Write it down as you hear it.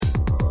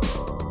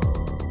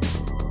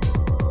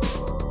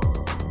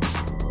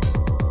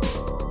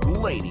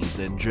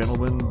and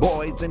gentlemen,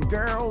 boys and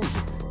girls,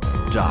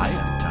 Time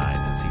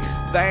is here.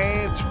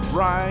 That's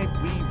right,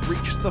 we've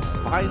reached the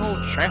final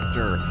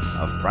chapter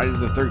of Friday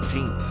the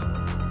 13th.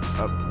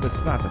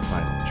 It's not the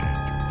final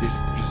chapter. This is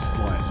just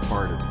the last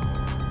part of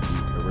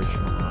the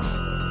original.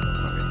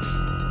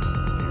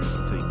 Here's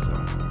the theme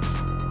song.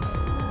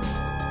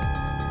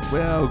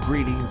 Well,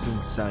 greetings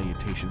and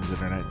salutations,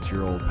 Internet. It's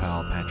your old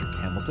pal, Patrick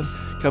Hamilton,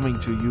 coming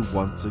to you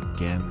once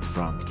again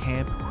from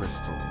Camp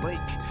Crystal Lake.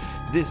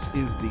 This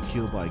is the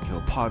Kill by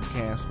Kill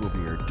podcast, where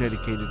we are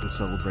dedicated to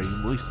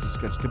celebrating the least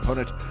discussed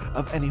component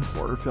of any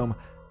horror film,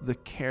 the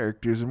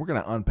characters, and we're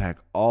going to unpack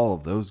all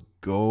of those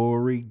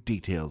gory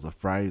details of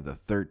Friday the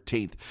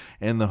 13th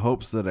in the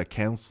hopes that a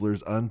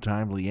counselor's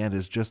untimely end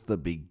is just the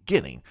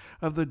beginning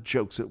of the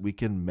jokes that we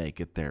can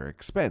make at their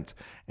expense.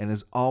 And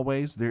as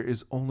always, there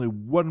is only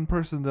one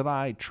person that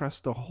I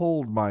trust to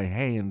hold my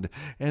hand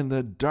in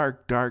the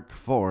dark, dark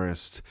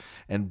forest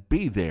and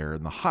be there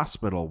in the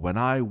hospital when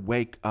I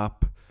wake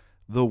up.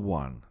 The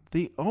one,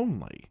 the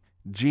only,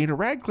 Gina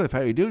Radcliffe. How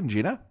are you doing,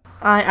 Gina?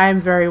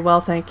 I'm very well,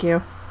 thank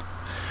you.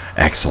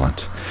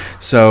 Excellent.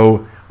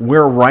 So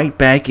we're right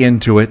back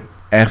into it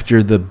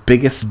after the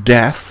biggest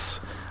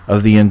deaths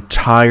of the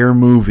entire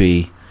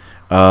movie.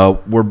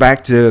 We're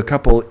back to a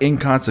couple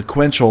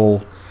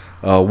inconsequential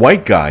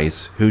white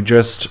guys who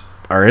just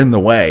are in the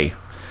way.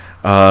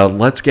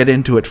 Let's get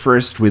into it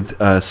first with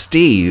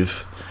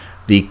Steve,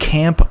 the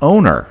camp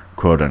owner,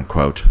 quote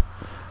unquote,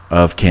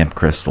 of Camp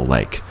Crystal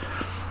Lake.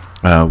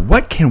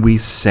 What can we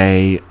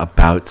say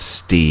about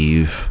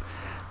Steve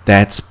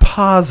that's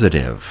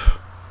positive?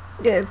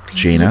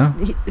 Gina?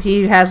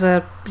 He has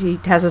a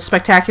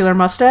spectacular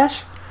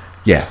mustache?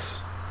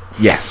 Yes.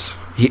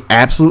 He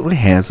absolutely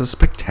has a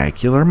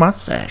spectacular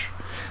mustache.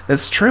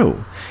 That's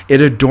true. It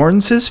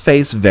adorns his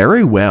face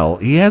very well.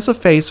 He has a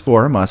face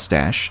for a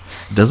mustache.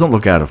 Doesn't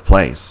look out of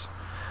place.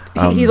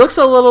 He looks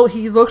a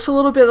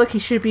little bit like he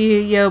should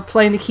be,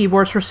 playing the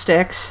keyboards for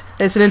Styx.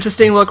 It's an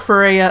interesting look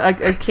for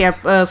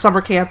a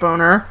summer camp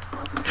owner.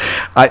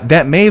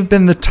 That may have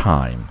been the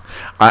time.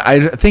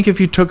 I think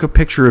if you took a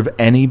picture of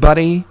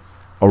anybody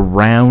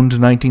around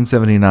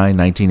 1979,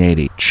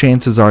 1980,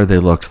 chances are they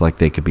looked like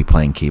they could be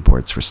playing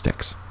keyboards for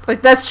Styx.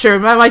 Like, that's true.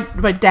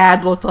 My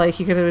dad looked like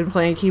he could have been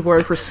playing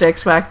keyboard for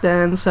Styx back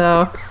then,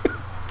 so...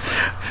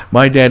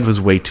 My dad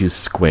was way too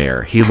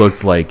square. He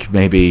looked like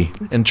maybe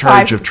in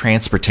charge of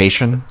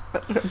transportation.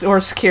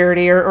 Or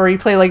security, or you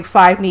play like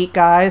Five Neat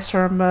Guys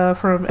from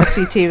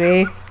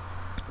SCTV.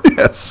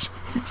 Yes,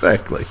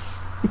 exactly.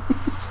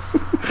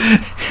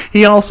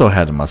 He also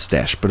had a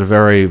mustache, but a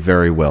very,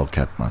 very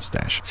well-kept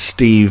mustache.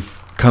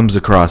 Steve comes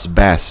across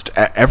best.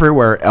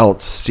 Everywhere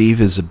else, Steve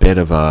is a bit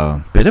of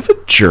a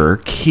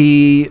jerk.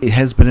 He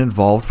has been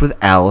involved with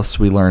Alice,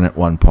 we learn at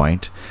one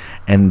point,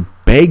 and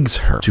begs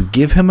her to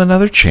give him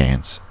another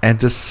chance and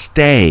to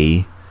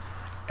stay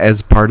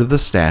as part of the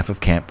staff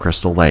of Camp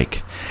Crystal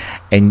Lake.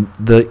 And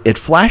it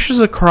flashes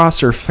across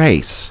her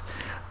face.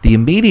 The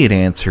immediate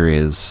answer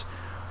is,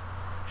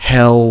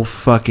 hell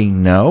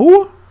fucking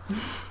no?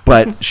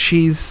 But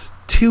she's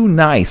too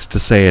nice to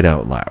say it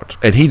out loud.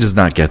 And he does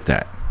not get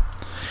that.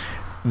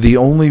 The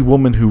only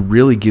woman who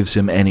really gives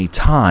him any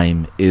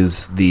time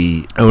is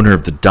the owner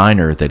of the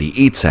diner that he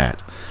eats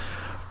at,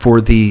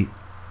 for the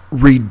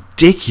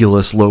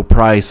ridiculous low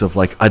price of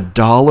like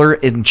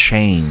 $1 and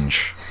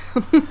change.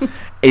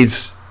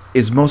 is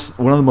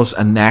one of the most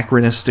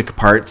anachronistic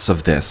parts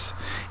of this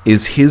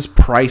is his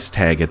price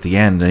tag at the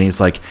end, and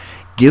he's like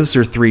gives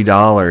her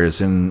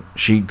 $3 and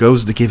she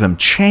goes to give him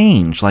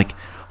change. Like,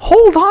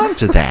 hold on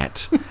to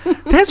that.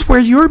 That's where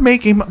you're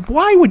making.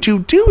 Why would you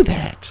do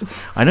that?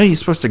 I know you're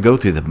supposed to go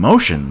through the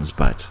motions,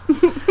 but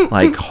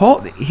like,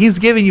 he's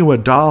giving you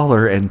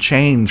 $1 and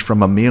change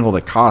from a meal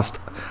that cost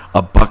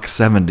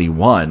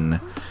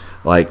 $1.71.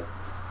 Like,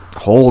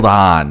 hold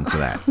on to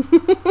that.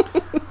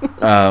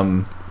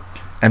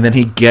 And then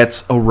he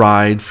gets a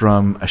ride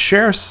from a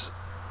sheriff's,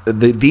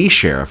 the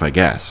sheriff, I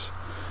guess,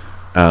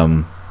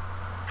 and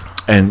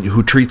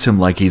who treats him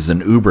like he's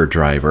an Uber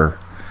driver,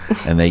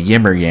 and they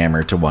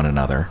yammer to one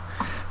another.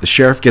 The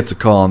sheriff gets a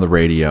call on the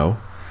radio.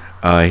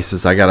 He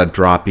says, "I gotta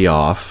drop you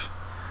off."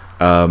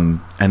 And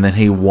then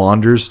he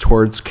wanders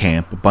towards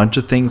camp. A bunch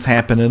of things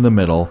happen in the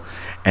middle.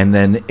 And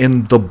then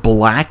in the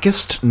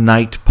blackest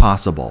night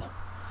possible,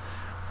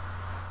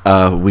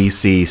 we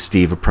see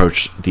Steve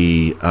approach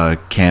the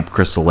Camp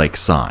Crystal Lake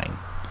sign.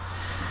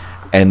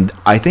 And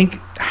I think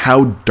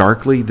how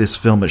darkly this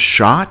film is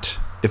shot,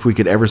 if we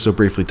could ever so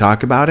briefly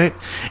talk about it,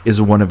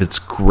 is one of its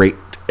great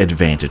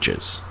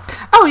advantages.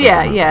 Oh,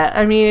 yeah.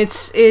 I mean,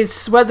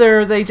 it's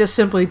whether they just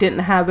simply didn't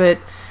have it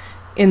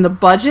in the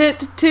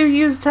budget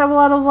to have a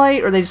lot of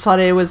light, or they just thought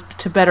it was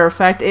to better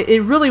effect.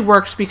 It really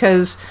works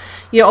because,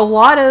 a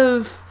lot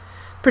of,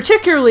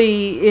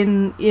 particularly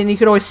and you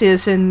could always see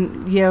this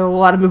in, a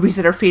lot of movies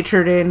that are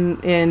featured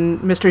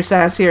in Mystery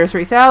Science Theater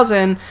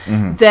 3000,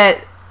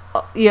 that,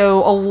 a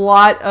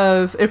lot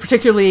of, a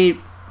particularly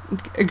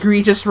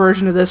egregious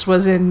version of this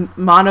was in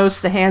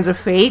Manos, The Hands of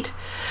Fate,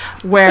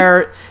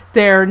 where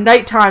their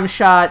nighttime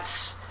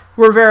shots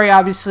were very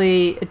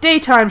obviously a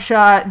daytime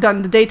shot, done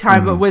in the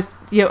daytime, but with,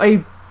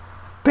 a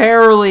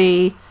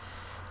barely,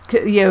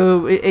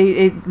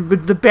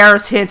 with the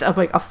barest hint of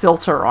like a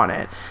filter on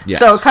it. Yes.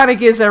 So it kind of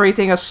gives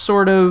everything a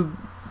sort of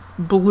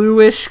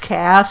bluish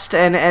cast,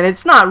 and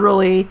it's not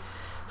really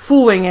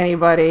fooling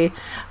anybody.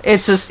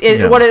 It's just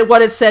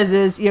what it says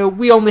is,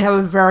 we only have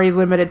a very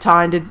limited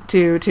time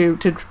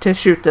to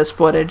shoot this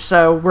footage,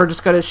 so we're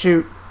just going to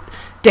shoot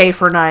day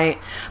for night.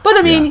 But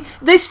I mean,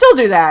 they still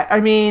do that. I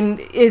mean,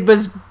 it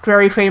was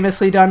very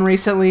famously done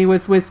recently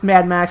with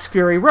Mad Max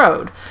Fury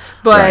Road,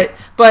 but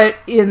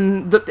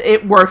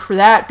it worked for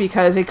that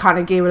because it kind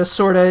of gave it a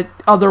sort of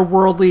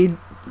otherworldly,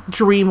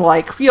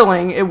 dreamlike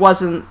feeling. It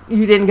wasn't,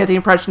 you didn't get the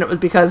impression it was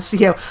because,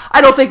 I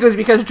don't think it was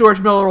because George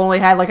Miller only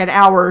had like an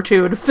hour or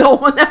two to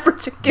film on that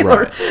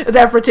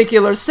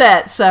particular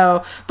set.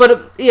 So,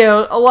 but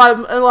a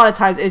lot of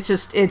times it's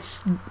just,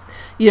 it's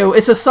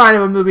a sign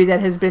of a movie that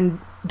has been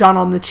done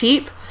on the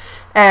cheap,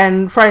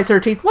 and Friday the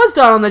 13th was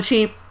done on the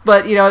cheap,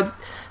 but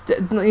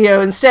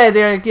instead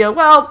they're like,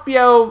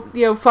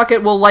 fuck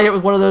it, we'll light it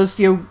with one of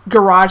those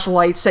garage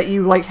lights that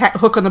you like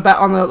hook on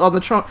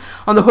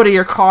the hood of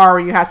your car,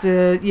 and you have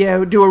to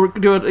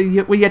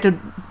when you have to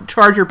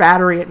charge your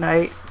battery at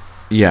night.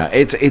 Yeah,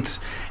 it's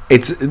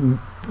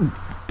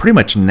pretty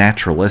much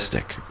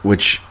naturalistic,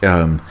 which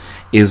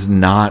is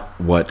not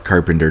what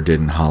Carpenter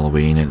did in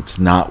Halloween, and it's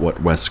not what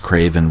Wes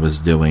Craven was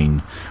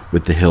doing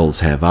with The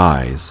Hills Have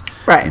Eyes,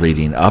 right,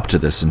 leading up to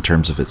this in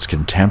terms of its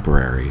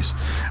contemporaries.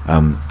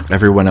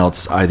 Everyone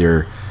else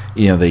either,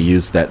 they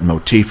use that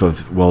motif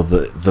of, well,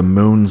 the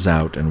moon's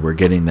out and we're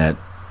getting that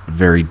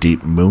very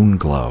deep moon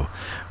glow,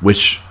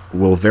 which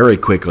will very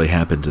quickly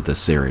happen to this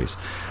series.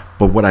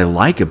 But what I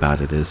like about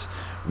it is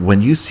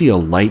when you see a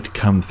light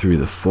come through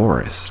the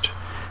forest,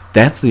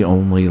 that's the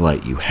only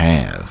light you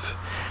have.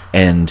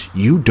 And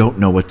you don't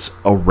know what's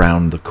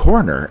around the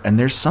corner. And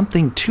there's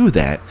something to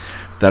that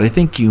I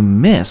think you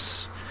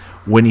miss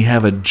when you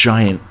have a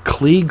giant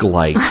Klieg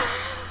light,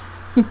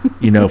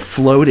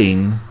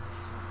 floating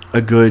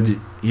a good,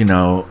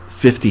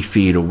 50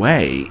 feet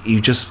away.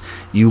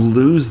 You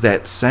lose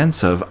that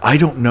sense of, I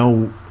don't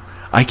know,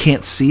 I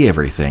can't see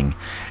everything.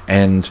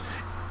 And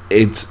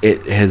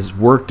it has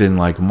worked in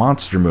like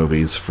monster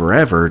movies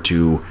forever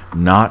to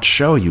not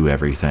show you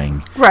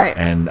everything. Right.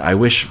 And I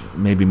wish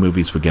maybe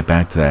movies would get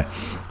back to that.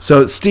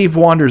 So Steve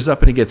wanders up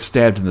and he gets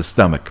stabbed in the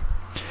stomach.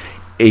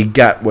 He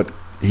got what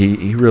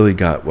he really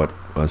got what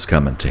was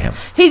coming to him.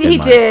 He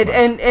did,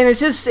 and it's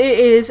just, it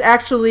is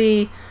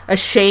actually a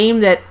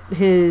shame that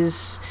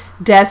his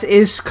death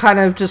is kind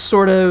of just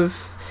sort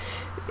of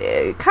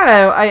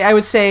I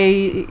would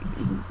say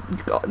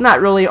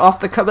not really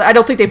off the cuff. I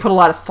don't think they put a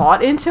lot of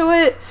thought into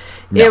it.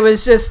 No. It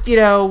was just,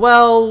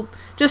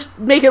 just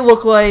make it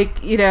look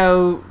like, you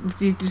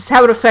just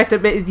have it affect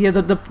that,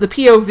 the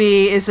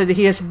POV is that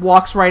he just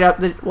walks right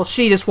up,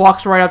 she just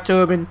walks right up to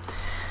him and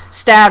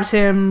stabs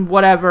him,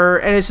 whatever,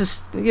 and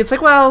it's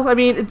like, well, I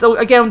mean,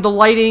 again, the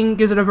lighting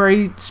gives it a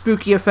very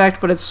spooky effect,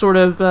 but it's sort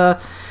of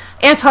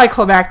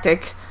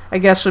anticlimactic, I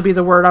guess would be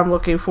the word I'm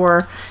looking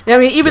for. I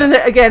mean, even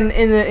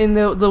in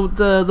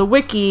the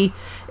wiki,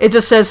 it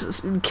just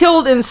says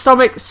killed in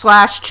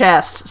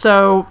stomach/chest.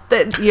 So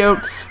that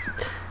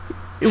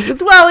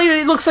well,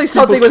 it looks like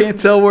something. People can't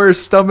tell where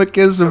his stomach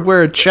is and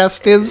where a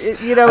chest is.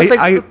 It's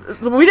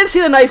we didn't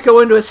see the knife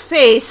go into his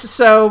face,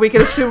 so we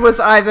can assume it was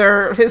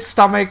either his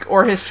stomach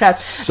or his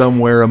chest.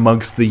 Somewhere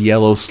amongst the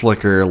yellow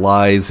slicker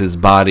lies his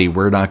body.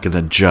 We're not going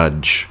to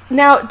judge.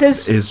 Now,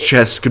 his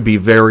chest could be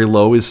very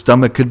low. His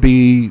stomach could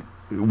be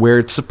where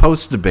it's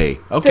supposed to be.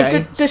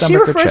 Okay,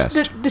 stomach or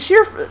chest. Does she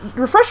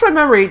refresh my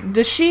memory?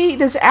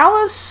 Does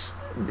Alice?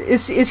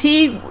 Is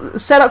he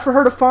set up for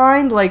her to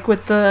find, like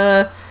with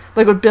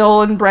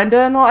Bill and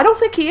Brenda and all? I don't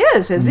think he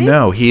is he?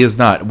 No, he is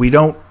not. We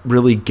don't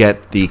really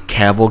get the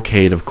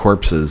cavalcade of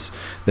corpses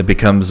that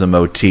becomes a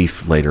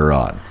motif later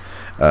on,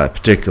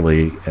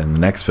 particularly in the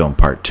next film,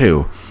 Part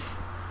 2,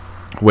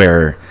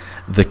 where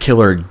the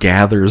killer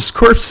gathers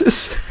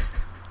corpses.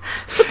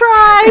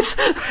 Surprise!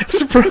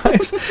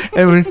 Surprise!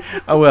 I mean,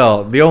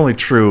 well, the only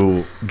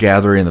true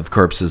gathering of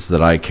corpses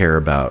that I care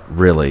about,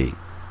 really,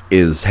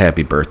 is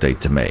Happy Birthday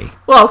to Me.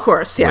 Well, of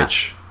course, yeah.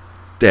 Which,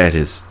 that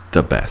is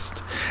the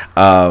best.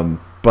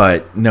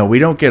 But no, we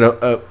don't get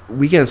a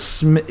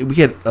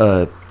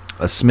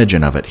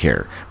smidgen of it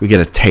here. We get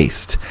a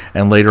taste,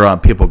 and later on,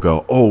 people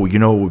go, "Oh, it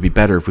would be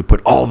better if we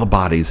put all the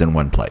bodies in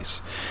one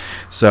place."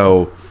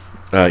 So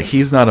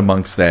he's not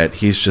amongst that.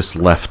 He's just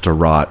left to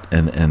rot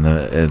and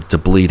to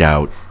bleed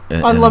out in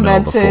the middle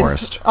of the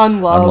forest,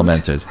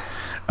 unlamented.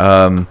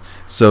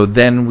 So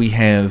then we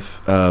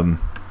have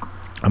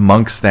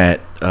amongst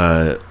that,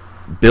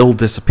 Bill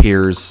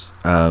disappears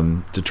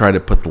to try to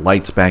put the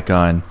lights back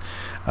on.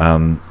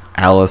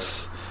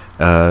 Alice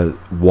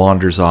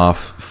wanders off,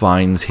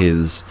 finds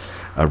his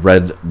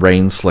red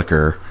rain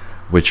slicker,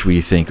 which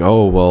we think,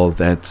 oh, well,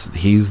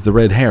 he's the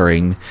red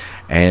herring.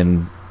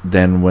 And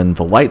then when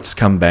the lights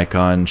come back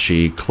on,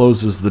 she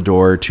closes the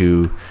door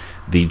to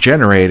the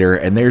generator,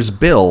 and there's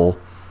Bill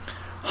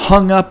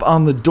hung up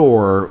on the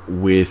door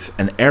with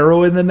an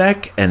arrow in the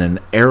neck and an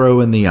arrow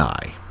in the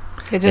eye.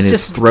 And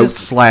his throat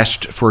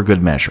slashed for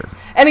good measure.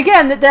 And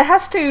again,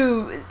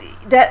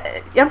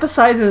 that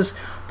emphasizes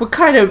what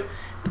kind of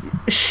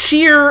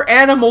sheer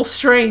animal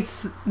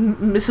strength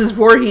Mrs.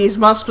 Voorhees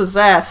must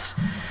possess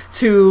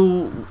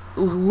to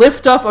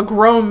lift up a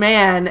grown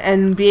man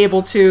and be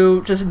able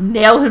to just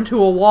nail him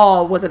to a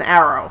wall with an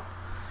arrow.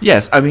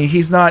 Yes, I mean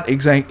he's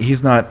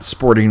not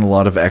sporting a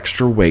lot of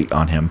extra weight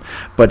on him,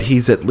 but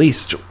he's at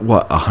least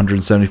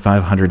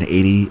 175,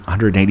 180,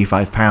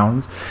 185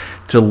 pounds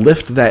to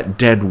lift that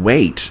dead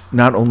weight,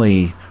 not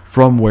only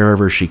from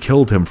wherever she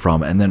killed him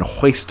from, and then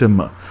hoist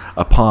him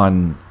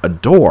upon a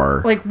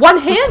door. Like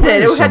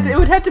one-handed. It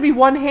would have to be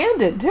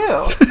one-handed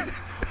too.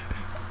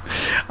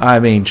 I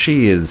mean,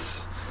 she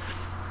is.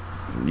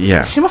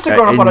 Yeah, she must have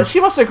grown up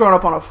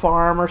on a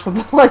farm or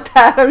something like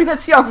that. I mean,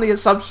 that's the only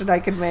assumption I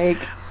can make.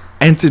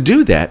 And to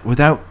do that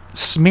without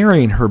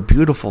smearing her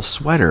beautiful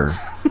sweater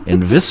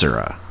in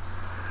viscera,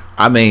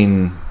 I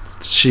mean,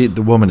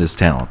 the woman is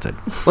talented.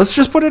 Let's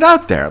just put it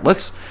out there.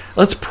 Let's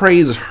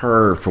praise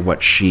her for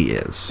what she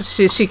is.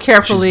 She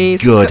carefully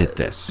She's good at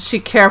this. She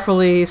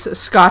carefully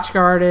Scotch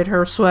guarded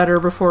her sweater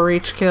before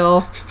each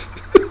kill.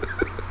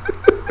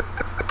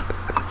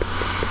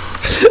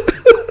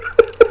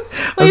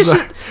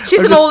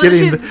 She's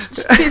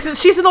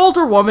an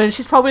older woman.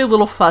 She's probably a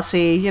little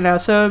fussy,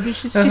 So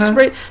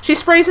she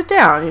sprays it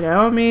down,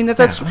 I mean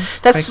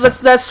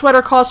that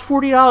sweater costs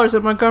 $40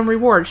 at Montgomery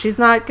Ward. She's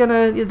not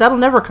gonna. That'll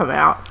never come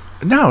out.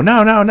 No,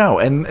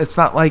 and it's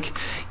not like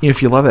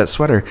if you love that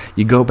sweater,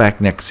 you go back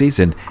next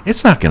season.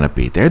 It's not gonna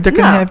be there. They're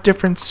gonna have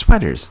different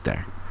sweaters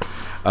there.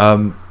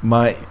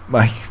 My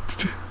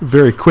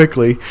very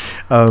quickly,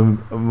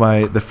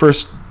 the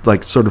first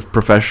sort of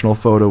professional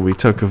photo we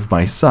took of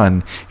my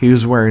son, he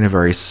was wearing a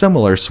very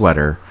similar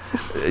sweater,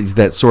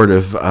 that sort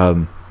of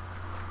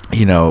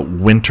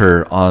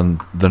winter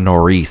on the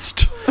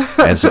northeast,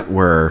 as it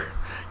were,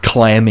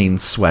 clamming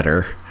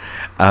sweater.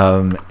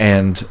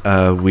 And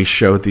we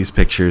showed these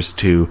pictures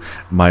to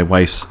my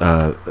wife's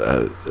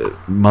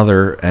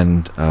mother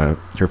and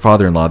her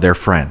father-in-law, their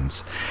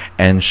friends,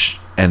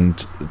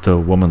 and the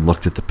woman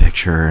looked at the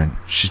picture and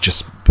she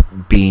just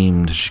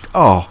beamed.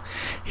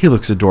 He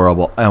looks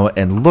adorable. Oh,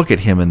 and look at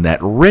him in that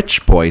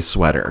rich boy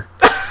sweater.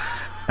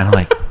 And I'm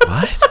like,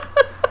 what?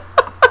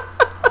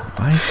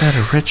 Why is that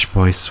a rich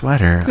boy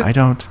sweater? I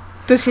don't.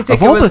 Does she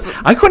think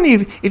I couldn't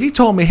even. If you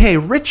told me, hey,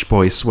 rich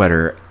boy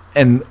sweater,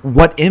 and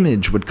what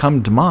image would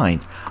come to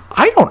mind,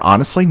 I don't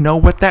honestly know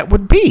what that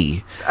would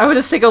be. I would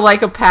just think of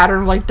a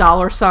pattern of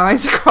dollar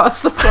signs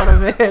across the front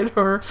of it,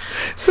 or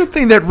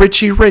something that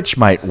Richie Rich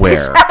might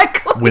wear.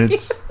 Exactly.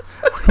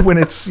 When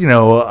it's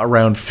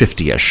around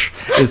 50ish.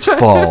 It's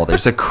fall.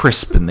 There's a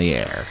crisp in the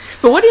air.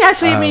 But what do you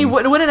actually mean?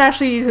 Would it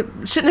actually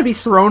shouldn't it be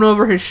thrown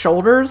over his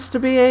shoulders to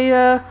be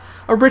a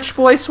rich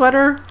boy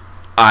sweater?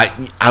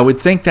 I would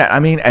think that. I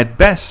mean, at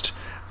best,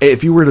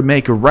 if you were to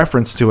make a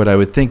reference to it, I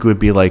would think it would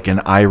be like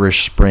an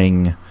Irish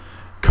Spring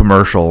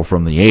commercial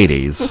from the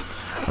 80s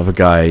of a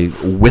guy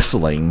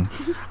whistling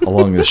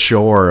along the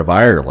shore of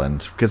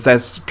Ireland, because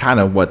that's kind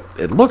of what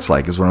it looks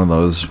like, is one of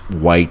those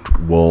white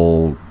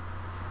wool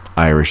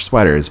Irish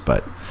sweaters.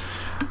 But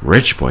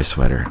rich boy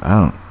sweater, I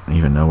don't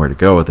even know where to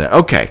go with that.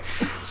 Okay,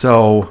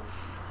 so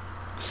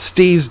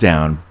Steve's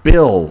down.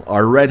 Bill,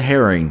 our red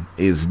herring,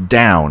 is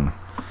down.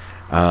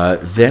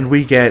 Then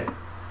we get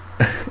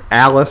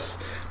Alice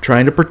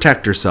trying to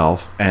protect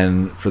herself,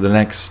 and for the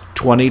next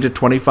 20 to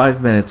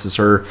 25 minutes is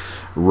her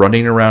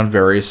running around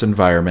various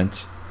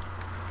environments.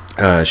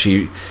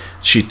 She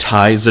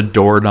ties a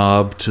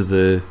doorknob to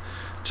the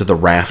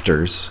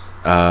rafters.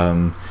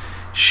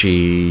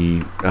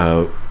 She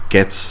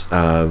gets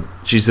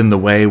she's in the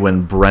way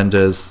when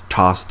Brenda's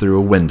tossed through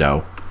a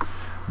window,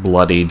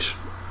 bloodied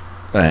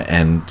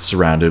and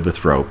surrounded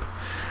with rope.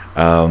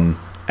 And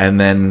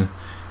then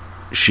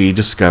she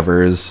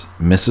discovers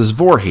Mrs.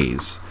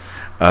 Voorhees,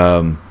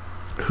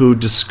 who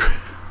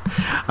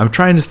I'm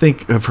trying to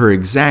think of her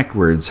exact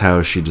words,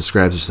 how she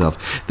describes herself,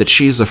 that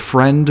she's a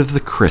friend of the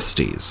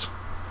Christies.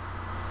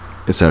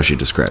 Is how she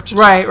describes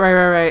herself.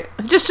 Right.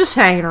 Just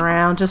hanging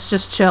around,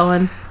 just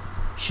chilling.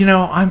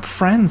 I'm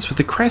friends with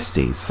the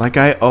Christies.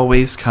 I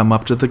always come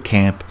up to the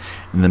camp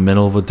in the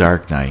middle of a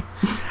dark night.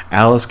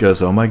 Alice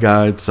goes, oh my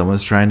God,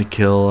 someone's trying to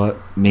kill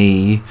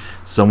me.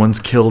 Someone's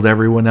killed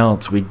everyone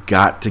else. We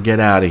got to get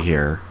out of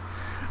here.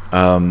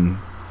 And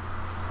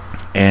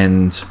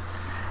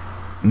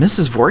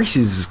Mrs. Voorhees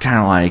is kind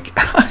of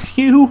like,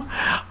 you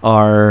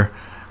are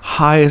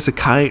high as a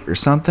kite or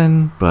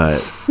something,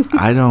 but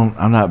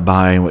I'm not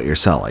buying what you're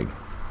selling.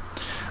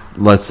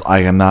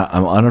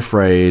 I'm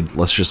unafraid.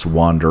 Let's just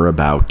wander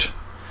about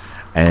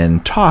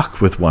and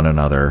talk with one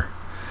another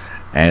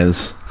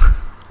as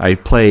I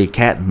play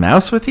cat and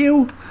mouse with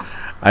you.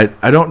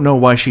 I don't know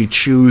why she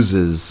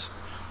chooses.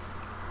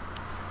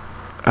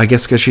 I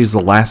guess because she's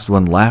the last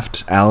one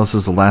left. Alice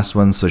is the last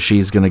one, so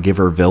she's going to give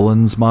her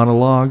villain's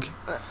monologue.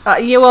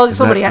 Yeah, well,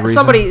 somebody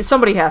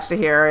has to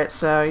hear it,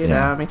 so know.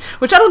 I mean,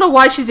 which I don't know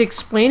why she's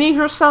explaining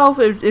herself.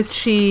 If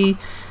she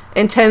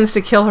intends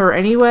to kill her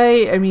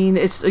anyway. I mean,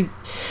 it's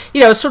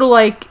sort of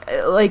like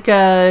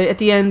at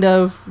the end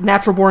of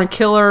Natural Born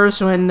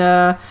Killers when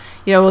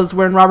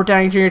when Robert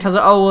Downey Jr. tells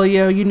her, oh well,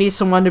 you need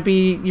someone to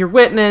be your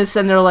witness,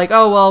 and they're like,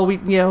 oh well, we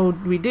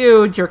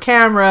do, your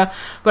camera.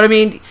 But I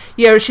mean,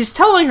 she's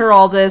telling her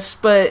all this,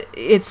 but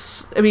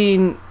it's, I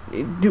mean,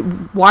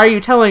 why are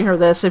you telling her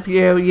this if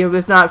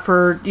if not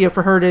for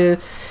for her to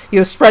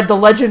spread the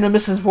legend of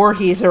Mrs.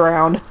 Voorhees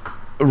around?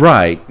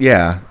 Right?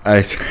 Yeah.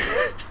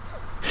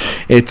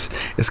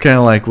 It's kind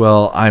of like,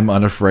 well, I'm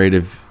unafraid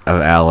of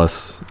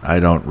Alice. I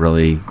don't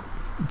really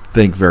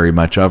think very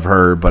much of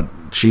her, but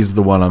she's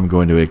the one I'm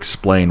going to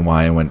explain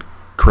why I went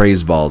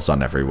crazeballs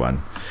on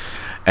everyone.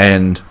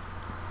 And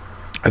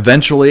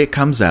eventually it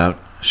comes out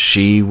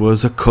she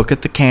was a cook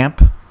at the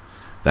camp.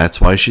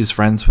 That's why she's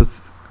friends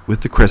with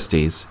the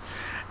Christies.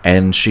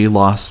 And she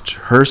lost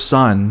her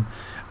son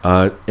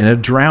in a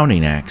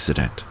drowning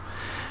accident.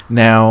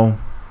 Now,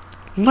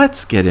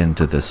 let's get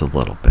into this a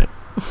little bit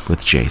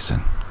with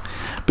Jason.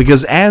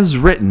 Because as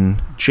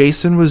written,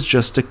 Jason was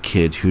just a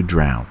kid who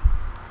drowned.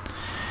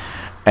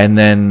 And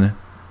then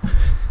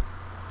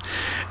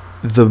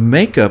the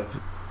makeup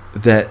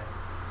that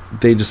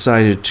they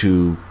decided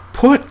to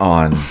put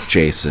on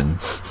Jason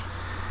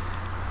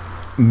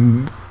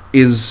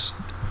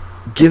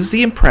gives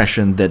the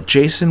impression that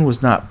Jason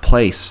was not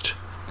placed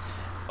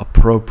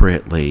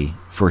appropriately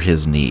for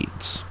his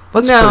needs.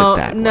 Let's put it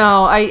that way.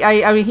 No,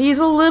 I mean, he's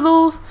a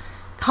little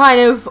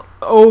kind of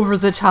over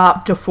the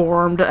top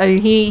deformed. I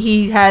mean,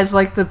 he has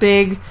like the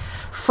big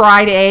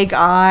fried egg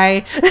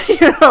eye,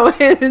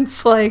 and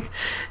it's like,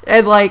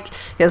 and like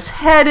his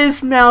head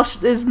is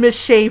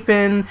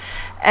misshapen,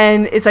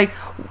 and it's like,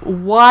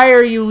 why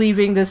are you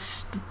leaving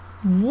this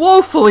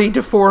woefully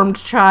deformed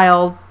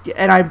child?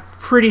 And I'm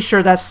pretty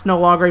sure that's no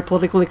longer a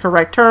politically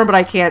correct term, but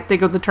I can't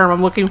think of the term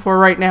I'm looking for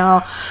right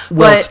now.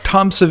 Well,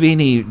 Tom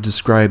Savini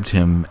described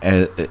him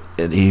as,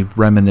 he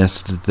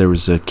reminisced that there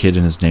was a kid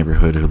in his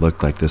neighborhood who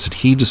looked like this, and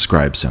he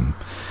describes him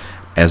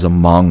as a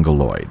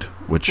mongoloid,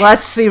 which, well,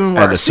 that's even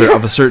worse.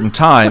 Of a certain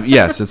time,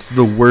 yes, it's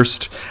the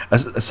worst.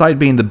 Aside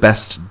being the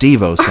best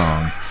Devo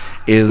song,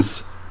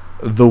 is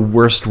the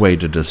worst way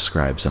to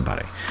describe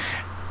somebody.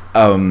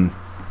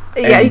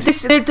 Yeah,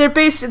 they're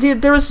based.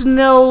 There was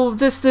no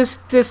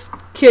this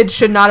kid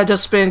should not have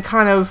just been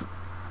kind of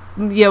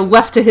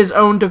left to his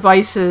own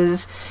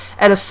devices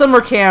at a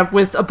summer camp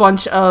with a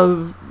bunch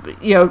of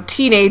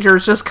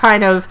teenagers just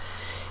kind of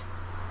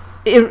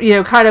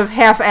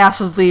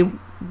half-assedly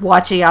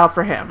watching out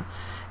for him,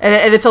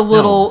 and it's a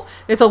little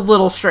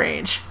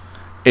strange.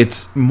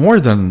 It's more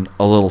than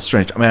a little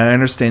strange. I mean, I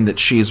understand that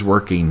she's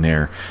working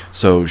there,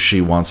 so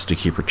she wants to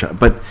keep her child,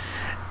 but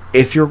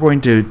if you're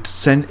going to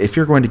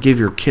give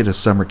your kid a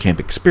summer camp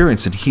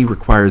experience and he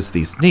requires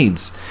these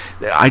needs,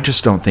 I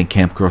just don't think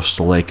Camp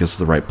Crystal Lake is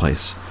the right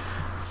place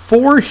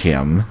for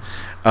him.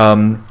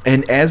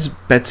 And as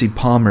Betsy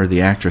Palmer,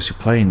 the actress who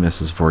played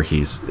Mrs.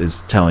 Voorhees,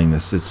 is telling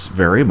this, it's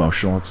very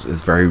emotional.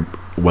 It's very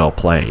well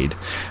played.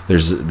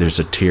 There's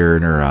a tear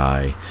in her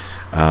eye.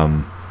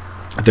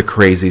 The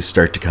crazies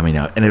start to coming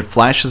out, and it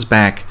flashes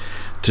back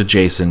to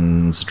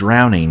Jason's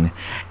drowning,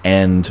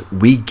 and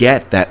we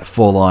get that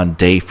full-on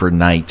day for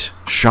night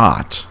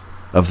shot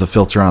of the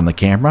filter on the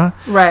camera,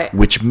 right?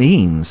 Which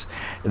means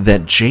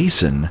that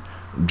Jason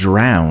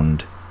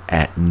drowned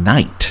at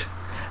night,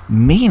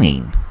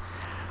 meaning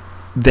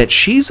that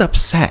she's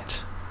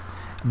upset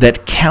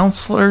that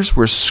counselors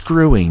were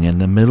screwing in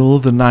the middle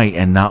of the night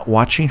and not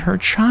watching her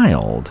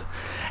child,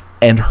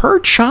 and her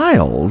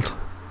child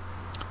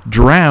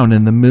drowned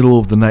in the middle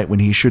of the night when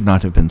he should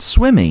not have been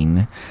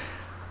swimming.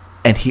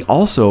 And he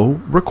also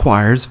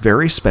requires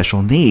very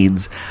special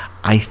needs.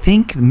 I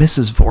think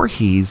Mrs.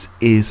 Voorhees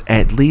is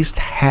at least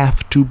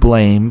half to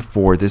blame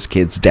for this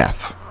kid's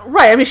death.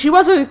 Right. I mean, she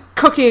wasn't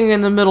cooking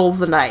in the middle of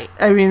the night.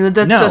 I mean,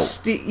 that's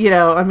just,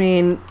 I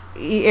mean,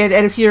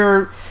 and if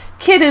your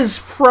kid is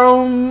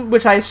prone,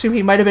 which I assume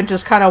he might have been,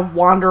 just kind of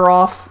wander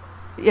off,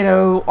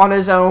 on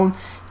his own,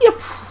 you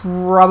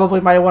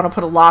probably might want to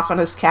put a lock on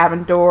his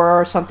cabin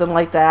door or something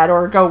like that,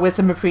 or go with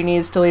him if he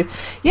needs to leave.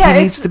 Yeah,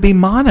 he needs to be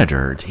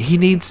monitored. He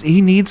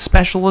needs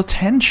special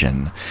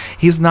attention.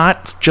 He's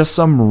not just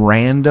some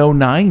rando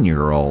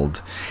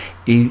 9-year-old.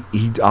 He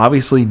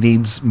obviously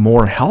needs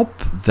more help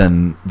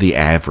than the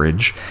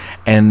average,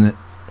 and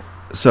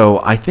so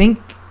I think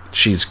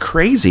she's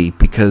crazy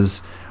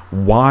because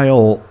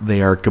while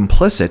they are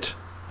complicit,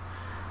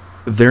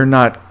 they're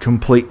not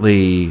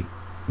completely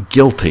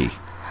guilty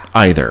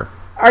either.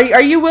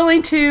 Are you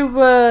willing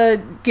to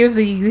give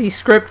the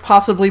script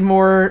possibly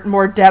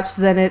more depth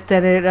than it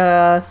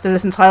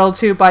is entitled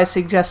to by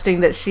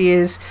suggesting that she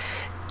is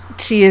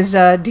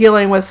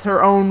dealing with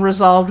her own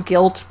resolved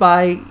guilt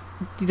by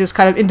just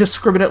kind of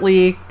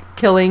indiscriminately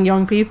killing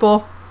young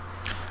people?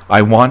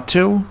 I want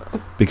to,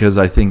 because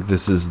I think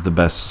this is the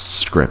best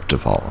script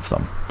of all of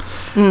them.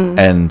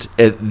 And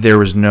there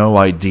was no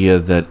idea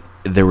that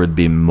there would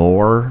be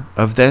more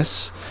of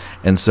this,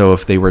 and so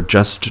if they were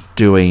just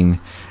doing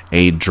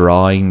a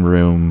drawing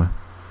room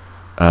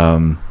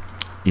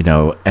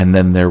and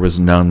then there was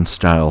Nun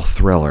style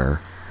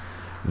thriller,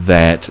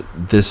 that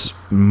this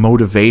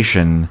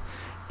motivation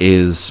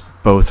is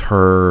both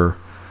her,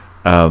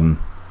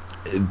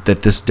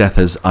 that this death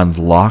has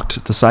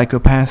unlocked the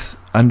psychopath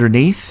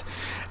underneath,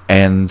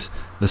 and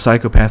the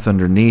psychopath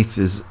underneath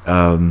is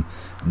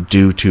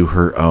due to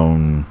her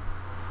own,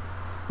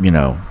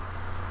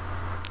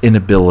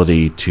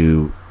 inability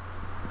to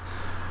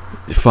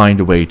find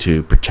a way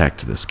to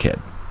protect this kid.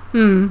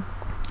 And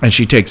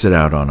she takes it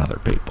out on other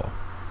people.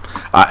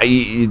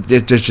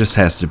 It just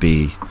has to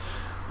be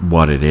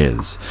what it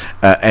is.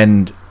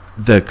 And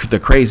the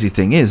crazy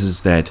thing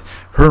is that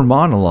her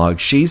monologue,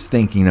 she's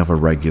thinking of a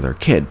regular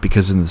kid,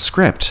 because in the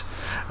script,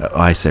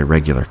 I say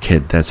regular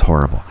kid, that's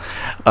horrible.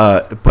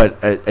 But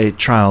a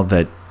child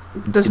that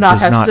does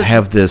not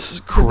have this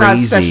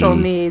crazy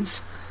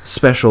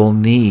special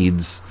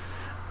needs,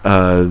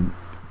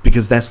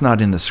 because that's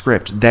not in the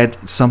script.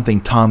 That's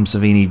something Tom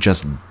Savini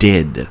just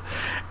did,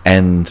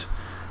 and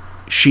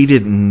she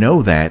didn't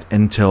know that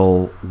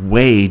until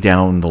way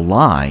down the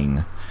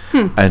line.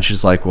 And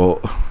she's like,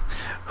 well,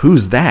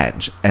 who's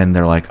that? And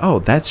they're like, oh,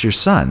 that's your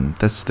son.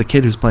 That's the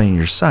kid who's playing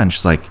your son.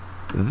 She's like,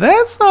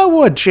 that's not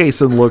what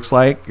Jason looks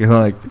like.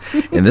 Like,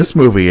 in this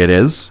movie it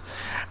is.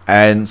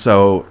 And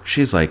so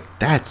she's like,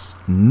 that's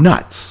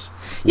nuts.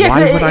 Yeah,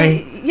 why would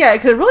I? Yeah,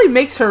 because it really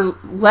makes her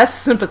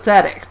less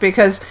sympathetic.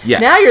 Because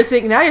now you're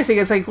thinking,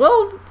 it's like,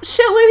 well,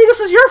 shit, lady, this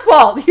is your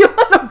fault. You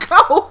let him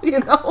go.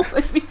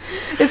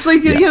 It's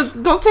like you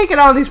don't take it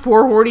on these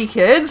poor horny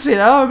kids.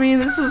 I mean,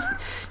 this is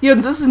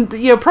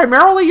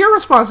primarily your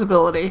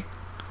responsibility.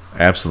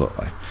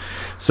 Absolutely.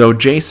 So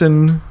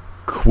Jason,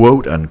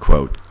 quote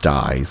unquote,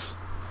 dies,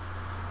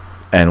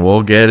 and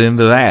we'll get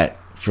into that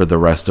for the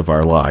rest of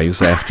our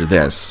lives after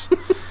this.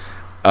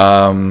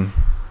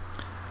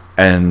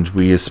 And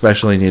we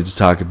especially need to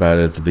talk about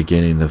it at the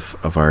beginning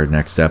of our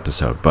next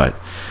episode. But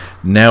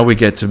now we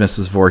get to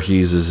Mrs.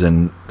 Voorhees is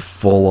in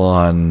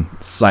full-on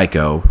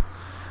psycho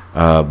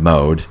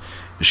mode.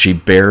 She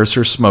bares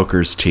her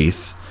smoker's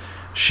teeth.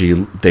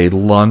 They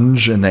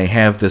lunge, and they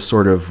have this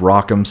sort of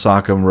Rock'em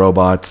Sock'em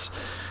Robots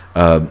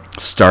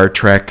Star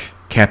Trek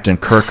Captain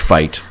Kirk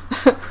fight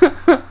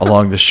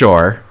along the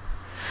shore.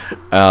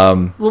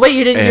 Well,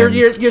 wait,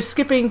 you're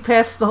skipping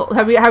past the whole.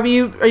 Are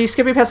you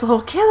skipping past the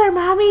whole "kill her,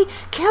 mommy,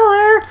 kill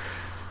her"?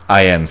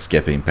 I am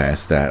skipping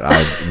past that.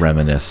 I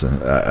reminisce.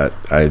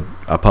 I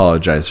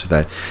apologize for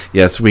that.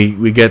 Yes,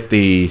 we get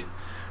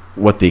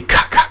what the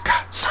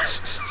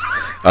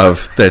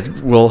of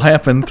that will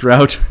happen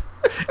throughout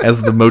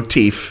as the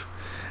motif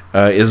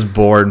is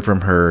born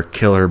from her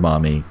 "kill her,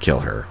 mommy,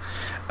 kill her."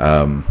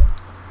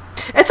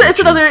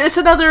 It's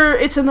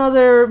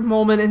another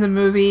moment in the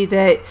movie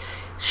that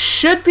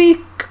should be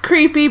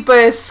creepy, but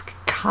it's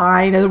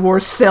kind of more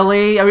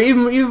silly. I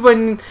mean,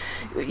 even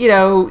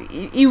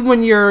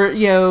when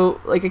you're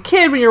like a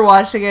kid when you're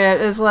watching it,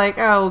 it's like,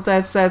 oh,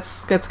 that's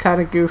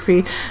kind of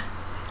goofy.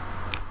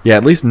 Yeah,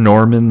 at least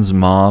Norman's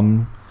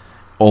mom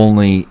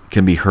only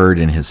can be heard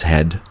in his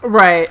head.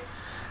 Right.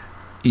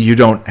 You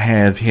don't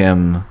have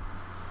him,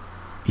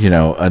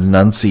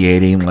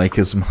 enunciating like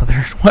his mother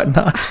and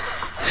whatnot.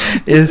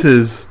 This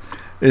is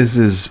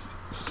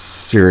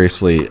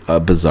seriously a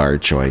bizarre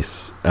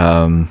choice.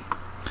 It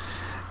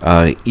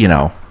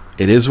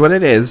is what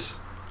it is.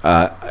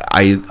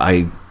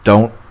 I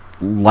don't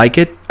like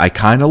it. I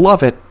kind of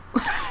love it.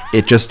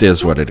 It just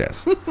is what it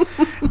is.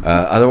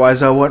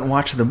 Otherwise, I wouldn't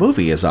watch the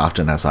movie as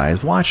often as I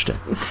have watched it.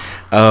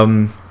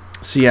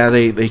 So yeah,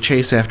 they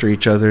chase after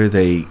each other.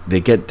 They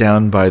get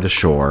down by the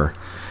shore,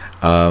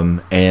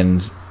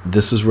 and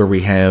this is where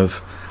we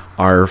have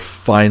our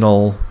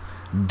final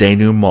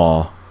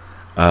denouement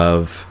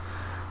of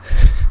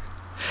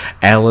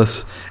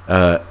Alice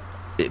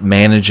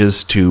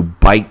manages to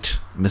bite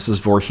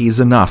Mrs. Voorhees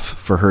enough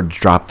for her to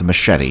drop the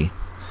machete.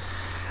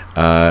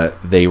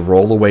 They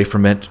roll away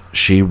from it.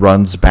 She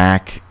runs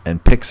back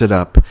and picks it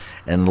up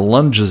and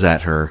lunges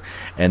at her.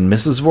 And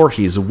Mrs.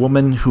 Voorhees, a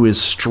woman who is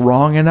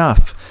strong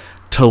enough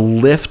to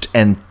lift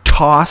and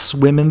toss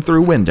women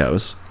through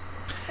windows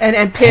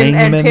and pin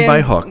them in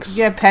by hooks.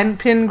 Yeah,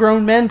 pin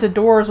grown men to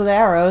doors with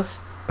arrows.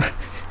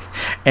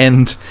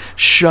 And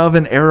shove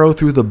an arrow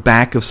through the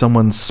back of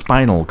someone's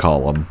spinal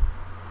column.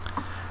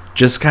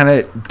 Just kind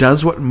of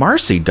does what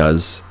Marcy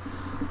does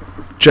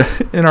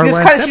in our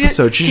last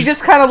episode. She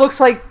just kind of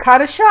looks like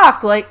kind of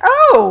shocked, like,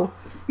 oh,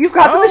 you've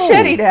got the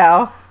machete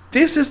now.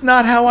 This is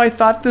not how I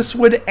thought this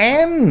would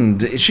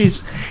end.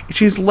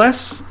 She's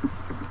less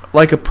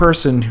like a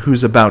person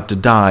who's about to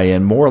die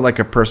and more like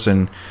a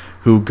person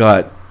who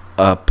got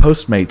a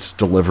Postmates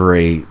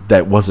delivery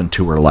that wasn't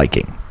to her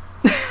liking.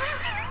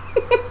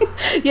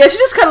 Yeah, she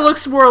just kind of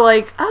looks more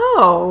like,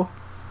 oh.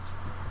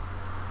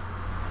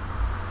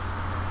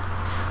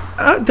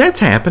 That's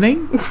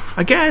happening,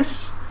 I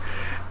guess.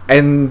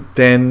 And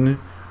then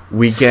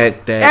we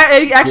get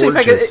that. Actually,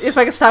 if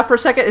I could stop for a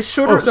second, it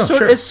sort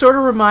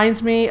of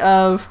reminds me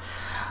of.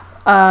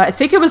 I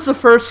think it was the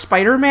first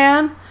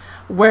Spider-Man,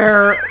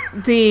 where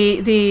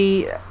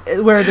the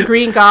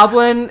Green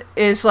Goblin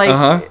is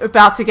like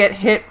about to get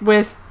hit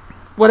with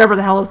whatever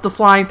the hell the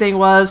flying thing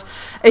was.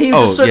 And he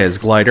was his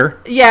glider.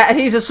 Yeah, and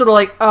he's just sort of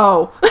like,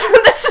 oh. And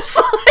it's just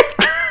like,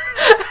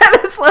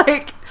 and it's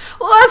like,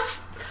 well,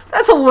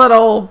 that's a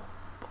little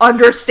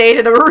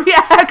understated of a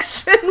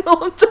reaction,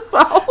 Willem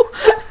Dafoe.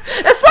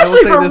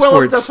 Especially for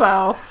Willem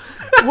Dafoe.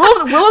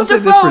 Willem Dafoe.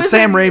 This word,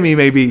 Sam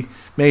Raimi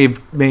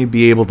may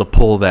be able to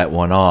pull that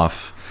one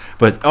off,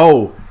 but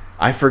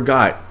I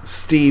forgot.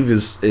 Steve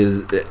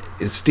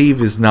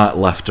is not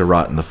left to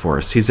rot in the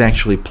forest. He's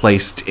actually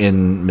placed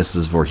in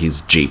Mrs.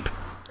 Voorhees' Jeep.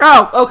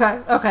 Oh,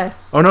 okay.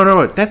 Oh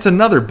no, that's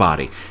another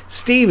body.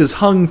 Steve is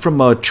hung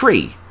from a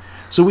tree,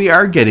 so we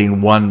are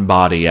getting one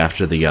body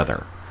after the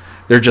other.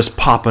 They're just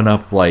popping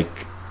up like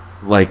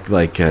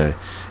a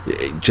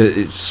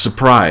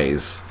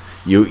surprise.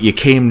 You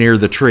came near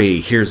the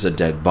tree. Here's a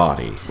dead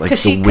body. Like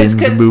the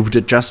wind moved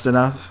it just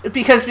enough.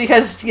 Because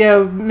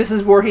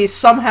Mrs. Voorhees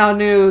somehow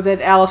knew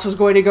that Alice was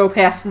going to go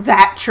past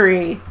that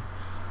tree.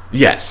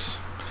 Yes,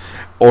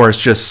 or it's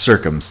just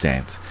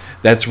circumstance.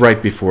 That's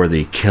right before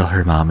the "kill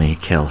her, mommy,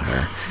 kill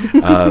her,"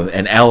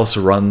 and Alice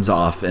runs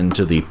off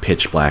into the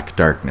pitch black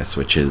darkness,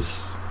 which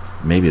is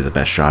maybe the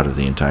best shot of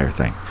the entire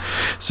thing.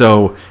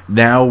 So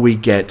now we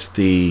get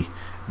the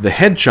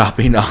head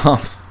chopping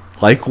off.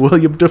 Like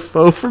William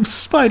Dafoe from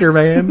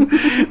Spider-Man.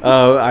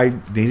 I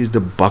needed to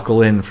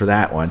buckle in for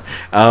that one.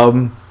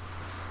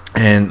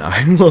 And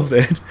I love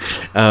it.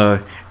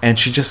 And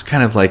she just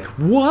kind of like,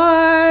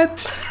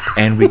 what?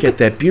 And we get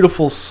that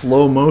beautiful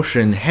slow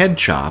motion head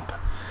chop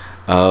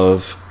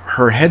of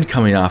her head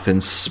coming off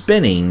and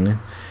spinning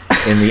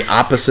in the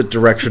opposite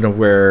direction of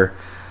where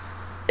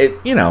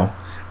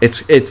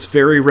it's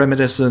very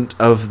reminiscent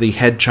of the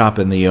head chop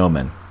in The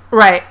Omen.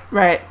 Right.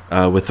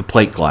 With the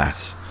plate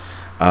glass.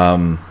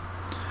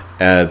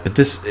 But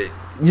this,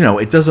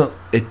 it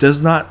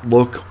does not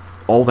look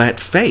all that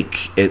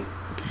fake.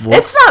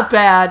 It's not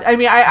bad. I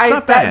mean,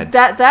 not bad.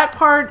 That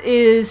part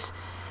is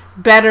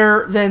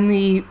better than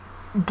the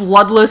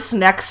bloodless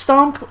neck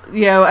stump.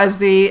 As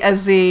the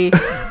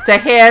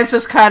hands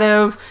just kind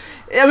of.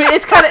 I mean,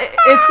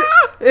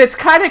 it's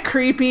kind of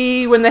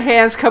creepy when the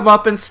hands come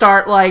up and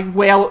start like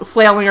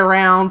flailing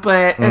around,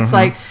 but it's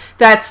like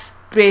that's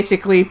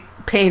basically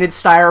painted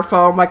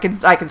styrofoam.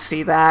 I can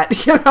see that.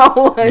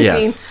 I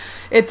mean.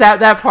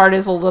 That part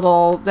is a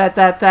little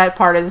that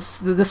part is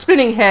the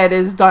spinning head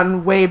is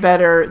done way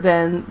better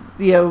than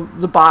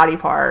the body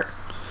part.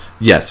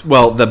 Yes,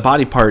 well, the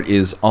body part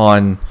is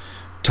on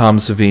Tom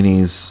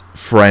Savini's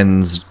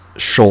friend's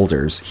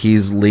shoulders.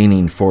 He's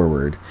leaning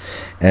forward,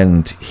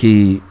 and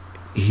he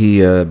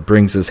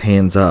brings his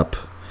hands up,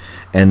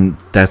 and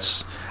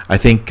that's I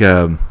think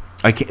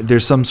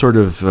there's some sort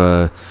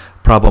of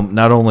problem.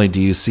 Not only do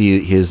you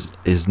see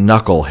his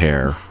knuckle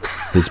hair,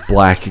 his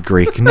black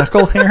Greek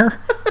knuckle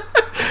hair.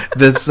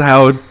 That's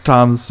how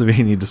Tom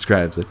Savini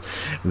describes it.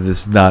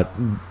 This is not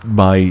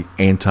my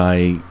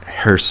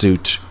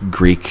anti-hirsute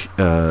Greek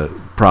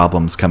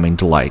problems coming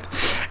to light.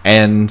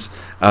 And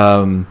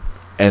then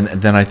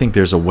I think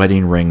there's a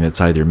wedding ring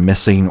that's either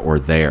missing or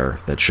there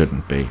that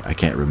shouldn't be. I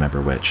can't remember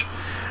which.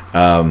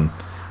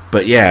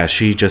 But yeah,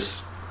 she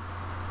gets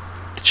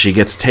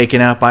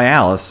taken out by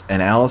Alice,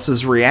 and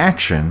Alice's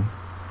reaction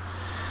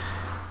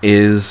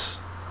is,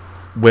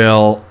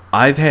 well,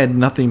 I've had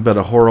nothing but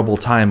a horrible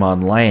time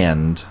on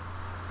land.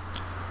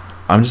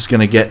 I'm just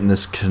going to get in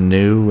this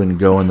canoe and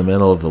go in the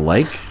middle of the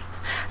lake.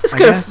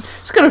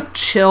 Just gonna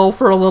chill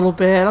for a little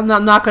bit. I'm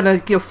not gonna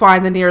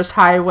find the nearest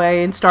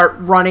highway and start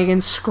running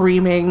and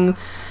screaming,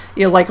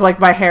 like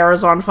my hair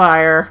is on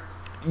fire.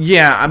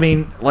 Yeah, I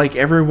mean, like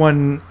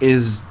everyone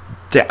is.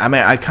 I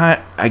mean,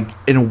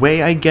 in a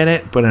way I get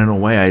it, but in a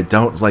way I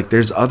don't. It's like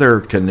there's other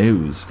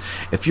canoes.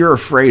 If you're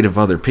afraid of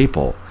other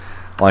people,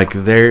 like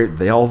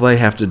all they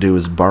have to do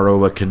is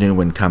borrow a canoe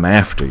and come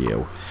after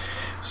you.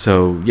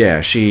 So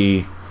yeah,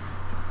 she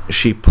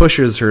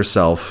pushes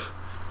herself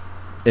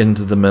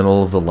into the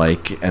middle of the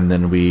lake, and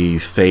then we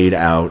fade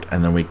out,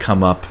 and then we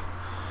come up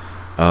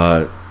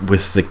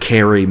with the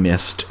Carrie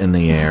mist in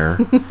the air.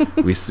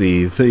 We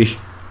see the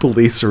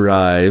police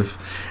arrive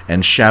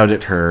and shout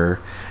at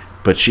her,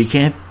 but she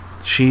can't.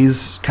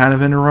 She's kind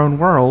of in her own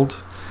world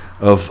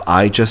of,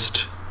 I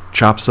just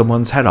chop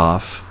someone's head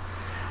off,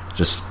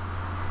 just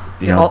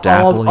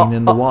dappling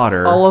in the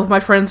water. All of my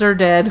friends are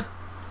dead.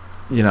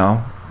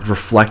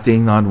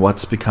 Reflecting on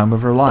what's become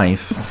of her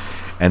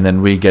life. And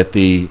then we get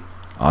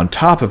on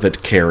top of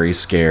it, Carrie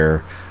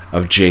scare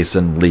of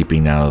Jason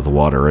leaping out of the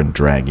water and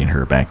dragging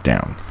her back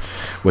down.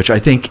 Which I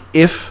think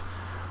if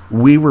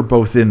we were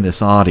both in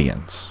this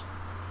audience,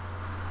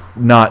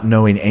 not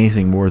knowing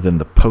anything more than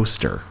the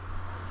poster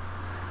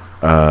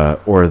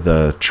or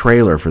the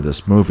trailer for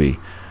this movie,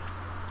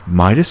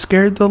 might have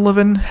scared the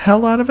living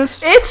hell out of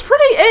us. It's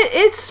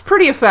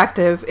pretty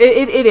effective.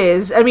 It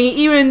is. I mean,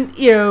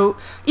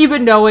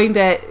 even knowing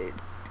that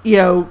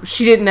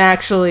she didn't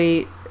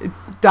actually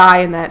die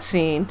in that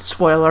scene.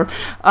 Spoiler.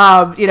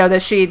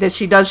 That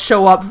she does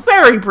show up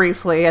very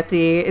briefly at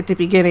the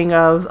beginning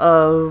of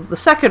the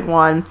second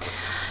one.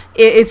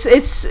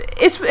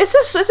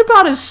 it's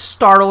about as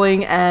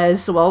startling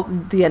as, well,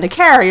 the end of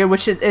Carrie,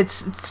 which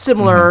it's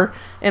similar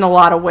in a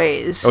lot of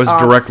ways. It was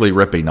directly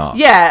ripping off.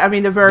 Yeah, I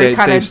mean, the very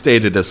kind they've of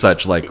stated as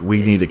such, like,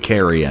 we need a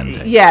Carrie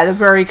ending. Yeah, the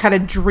very kind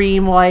of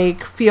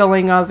dreamlike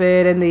feeling of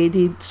it, and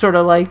the sort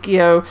of like,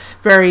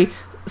 very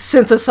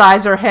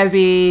synthesizer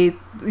heavy,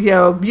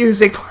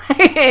 music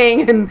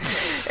playing, and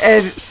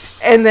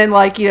then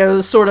like,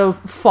 the sort of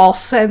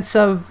false sense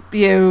of,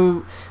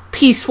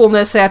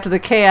 peacefulness after the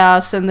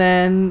chaos, and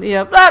then,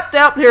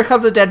 here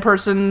comes a dead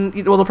person,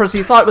 the person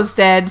you thought was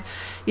dead,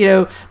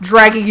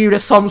 dragging you to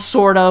some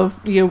sort of,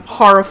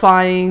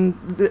 horrifying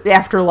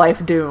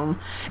afterlife doom.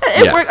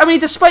 And Yes. I mean,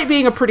 despite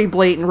being a pretty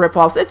blatant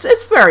ripoff,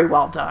 it's very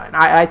well done.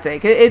 I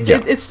think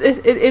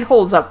it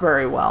holds up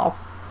very well.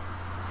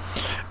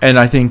 And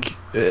I think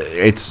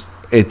it's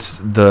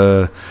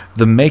the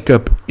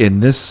makeup in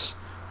this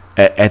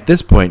at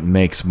this point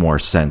makes more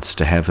sense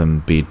to have him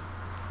be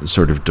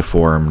sort of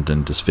deformed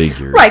and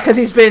disfigured, right? Because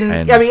he's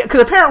been,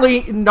 because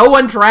apparently no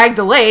one dragged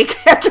the lake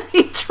after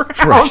he drowned,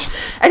 right.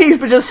 And he's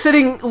been just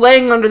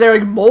laying under there,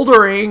 like,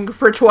 moldering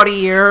for 20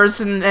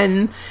 years,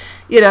 and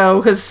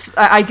because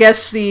I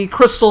guess the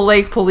Crystal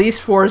Lake police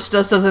force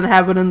just doesn't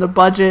have it in the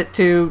budget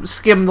to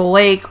skim the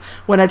lake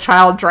when a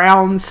child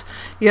drowns,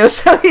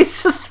 so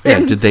he's just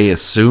been... Yeah, did they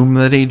assume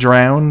that he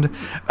drowned?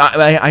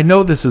 I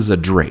know this is a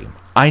dream.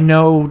 I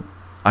know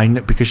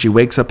because she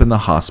wakes up in the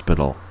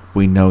hospital.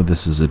 We know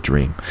this is a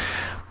dream.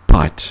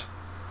 But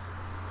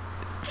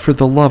for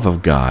the love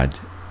of God,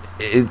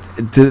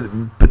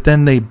 but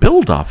then they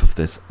build off of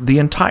this. The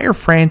entire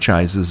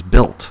franchise is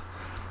built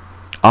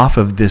off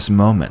of this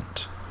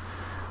moment,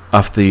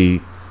 of the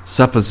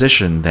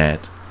supposition that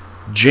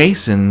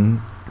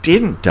Jason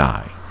didn't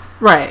die.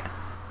 Right.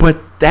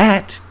 But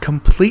that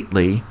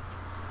completely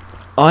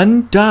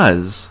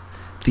undoes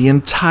the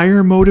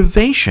entire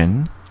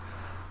motivation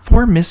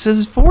for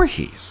Mrs.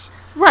 Voorhees.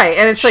 Right,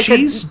 and it's like...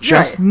 She's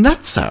just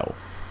nutso.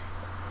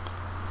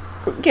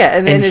 Yeah,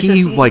 and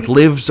he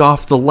lives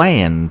off the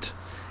land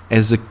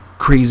as a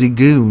crazy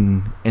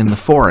goon in the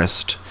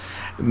forest.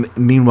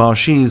 Meanwhile,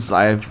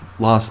 I've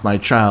lost my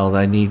child.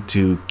 I need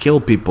to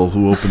kill people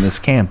who open this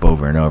camp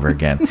over and over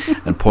again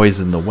and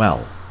poison the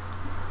well.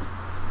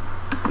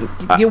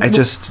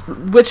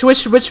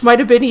 Which might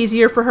have been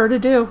easier for her to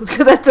do.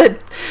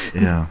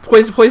 Yeah.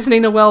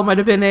 Poisoning the well might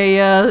have been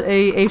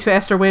a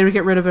faster way to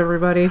get rid of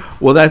everybody.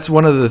 Well, that's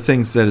one of the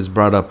things that is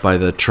brought up by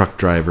the truck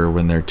driver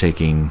when they're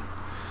taking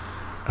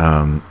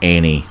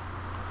Annie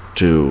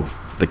to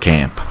the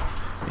camp.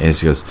 And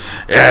he goes,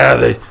 yeah,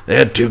 they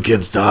had 2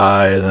 kids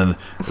die, and then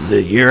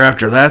the year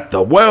after that,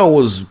 the well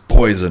was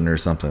poisoned or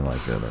something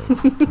like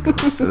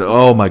that.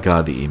 Oh my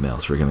God, the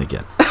emails we're gonna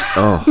get.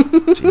 Oh,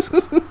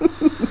 Jesus.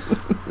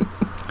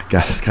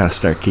 Gotta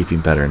start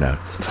keeping better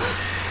notes.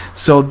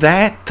 So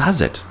that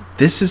does it.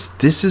 This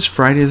is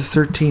Friday the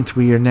 13th.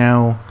 We are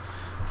now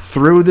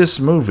through this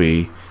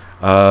movie.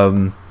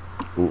 I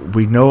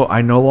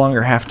no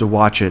longer have to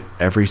watch it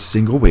every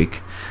single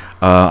week.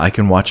 I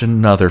can watch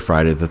another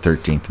Friday the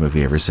 13th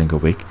movie every single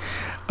week.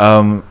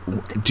 Do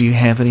you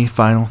have any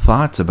final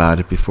thoughts about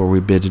it before we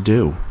bid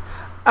adieu?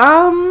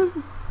 I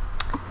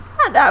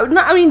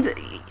mean,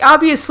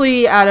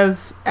 obviously, out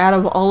of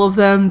all of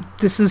them,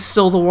 this is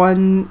still the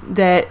one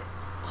that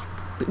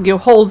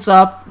holds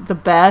up the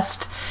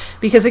best,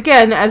 because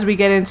again, as we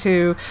get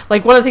into,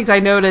 like, one of the things I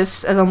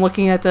noticed as I'm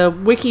looking at the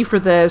wiki for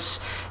this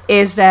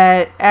is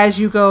that as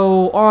you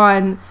go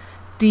on,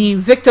 the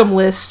victim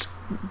list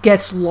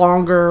gets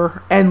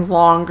longer and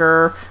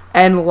longer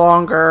and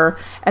longer,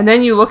 and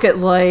then you look at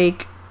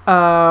like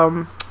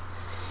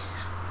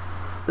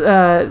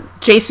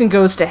Jason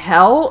Goes to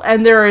Hell,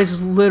 and there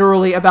is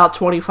literally about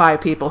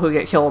 25 people who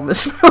get killed in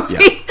this movie.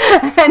 Yeah.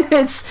 And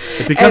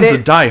it becomes a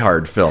Die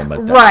Hard film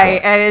at that right,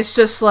 point. and it's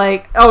just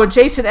like, oh,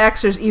 Jason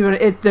X, there's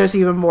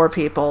even more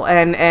people,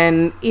 and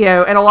and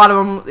a lot of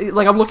them,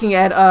 like, I'm looking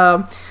at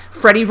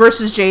Freddy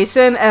versus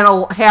Jason,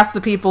 and half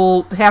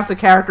the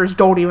characters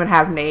don't even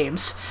have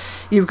names.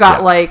 You've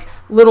got like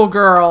Little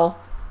Girl,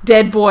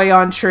 Dead Boy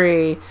on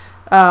Tree,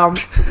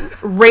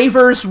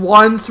 Ravers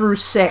 1 through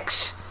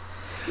 6.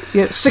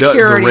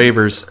 Security. The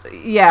Ravers.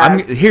 Yeah.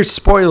 Here's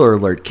spoiler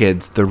alert,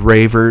 kids. The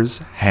Ravers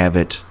have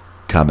it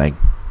coming.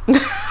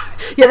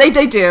 Yeah,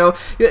 they do.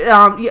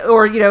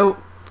 Or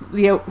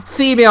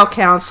female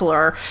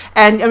counselor,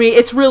 and I mean,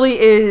 it really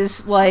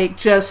is like,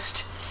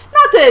 just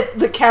not that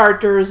the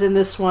characters in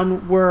this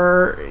one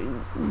were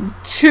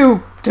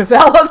too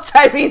developed.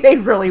 I mean, they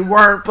really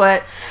weren't,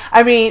 but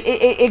I mean,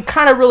 it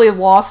kind of really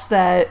lost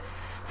that,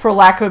 for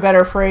lack of a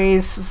better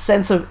phrase,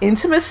 sense of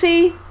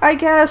intimacy, I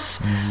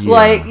guess. Yeah.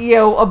 Like,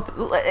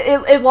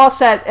 it lost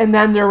that, and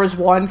then there was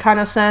one kind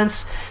of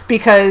sense,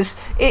 because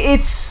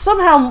it's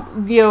somehow,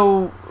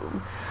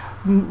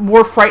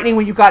 more frightening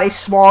when you've got a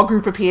small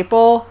group of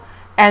people,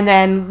 and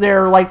then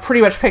they're, like,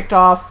 pretty much picked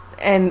off,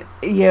 and,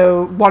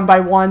 one by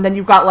one. Then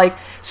you've got, like,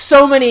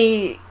 so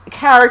many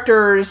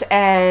characters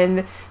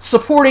and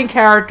supporting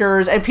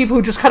characters and people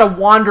who just kind of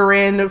wander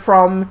in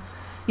from,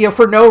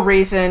 for no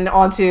reason,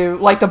 onto,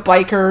 like, the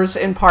bikers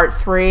in part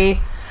 3.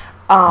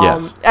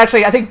 Yes.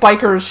 Actually, I think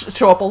bikers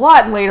show up a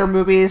lot in later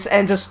movies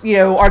and just,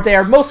 are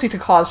there mostly to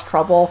cause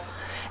trouble.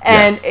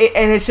 And Yes.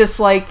 and it's just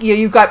like,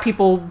 you've got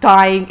people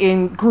dying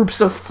in groups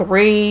of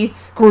 3,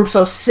 groups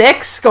of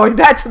 6, going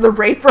back to the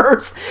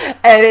Rapers.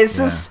 And it's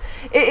just,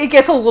 it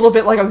gets a little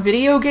bit like a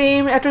video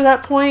game after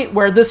that point,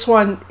 where this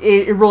one,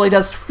 it really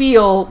does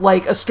feel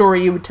like a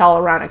story you would tell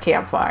around a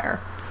campfire.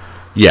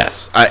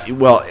 Yes.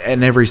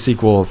 And every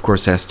sequel, of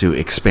course, has to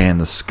expand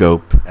the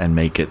scope and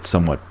make it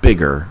somewhat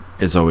bigger,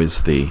 is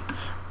always the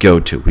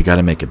go-to. We got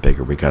to make it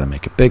bigger. We got to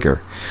make it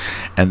bigger.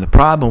 And the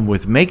problem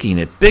with making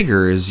it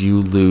bigger is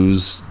you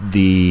lose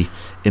the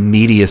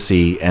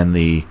immediacy and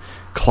the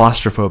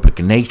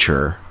claustrophobic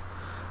nature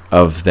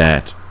of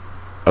the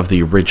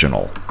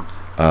original,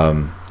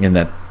 in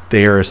that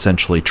they're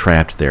essentially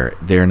trapped there.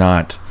 They're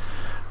not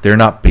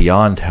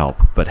beyond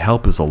help, but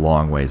help is a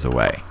long ways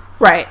away.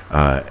 Right.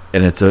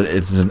 And it's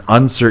an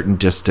uncertain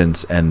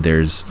distance, and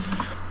there's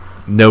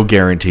no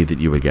guarantee that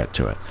you would get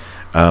to it.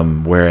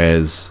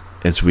 Whereas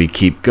as we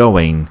keep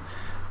going,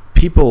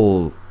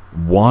 people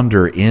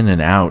wander in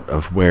and out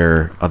of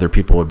where other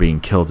people are being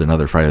killed in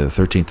other Friday the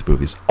 13th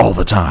movies all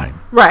the time.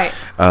 Right.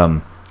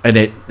 And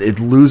it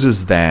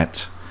loses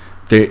that.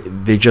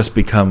 They just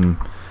become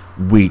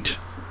wheat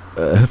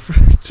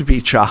to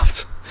be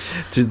chopped.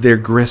 They're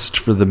grist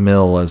for the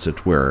mill, as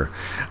it were.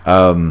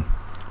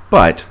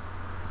 But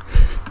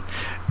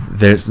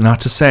there's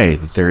not to say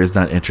that there is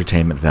not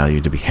entertainment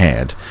value to be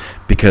had,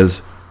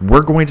 because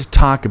we're going to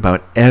talk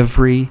about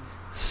every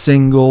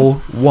single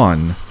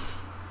one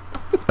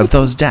of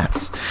those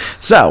deaths.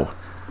 So,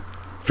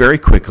 very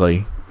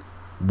quickly,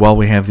 while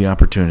we have the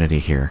opportunity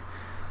here,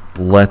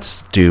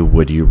 let's do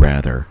Would You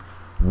Rather.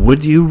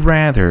 Would you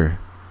rather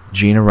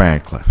Gina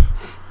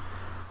Radcliffe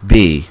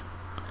be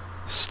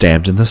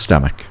stabbed in the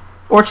stomach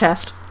Or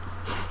chest.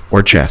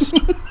 or chest?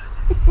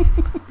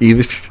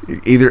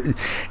 either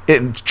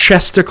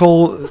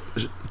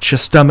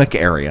chestomach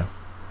area,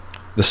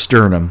 the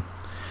sternum.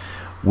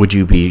 Would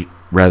you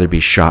rather be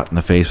shot in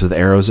the face with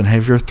arrows and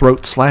have your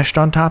throat slashed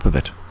on top of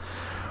it?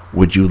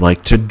 Would you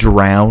like to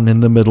drown in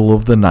the middle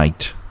of the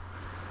night,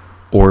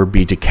 or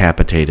be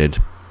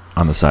decapitated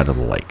on the side of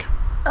the lake?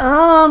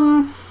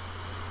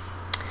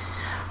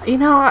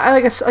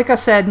 Like I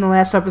said in the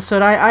last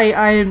episode,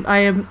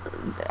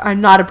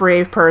 I'm not a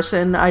brave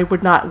person. I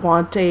would not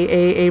want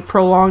a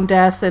prolonged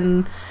death,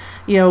 and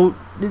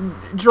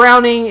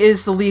drowning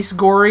is the least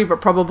gory,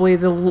 but probably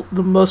the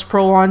most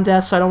prolonged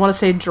death. So I don't want to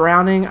say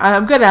drowning.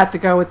 I'm gonna have to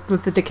go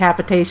with the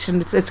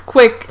decapitation. It's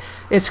quick,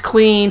 it's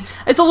clean.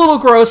 It's a little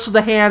gross with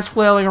the hands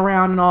flailing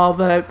around and all,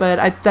 but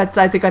I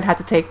think I'd have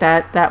to take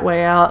that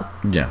way out.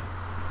 Yeah,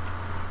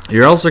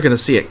 you're also gonna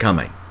see it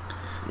coming.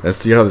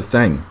 That's the other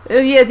thing.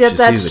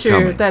 That's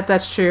true.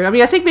 That's true. I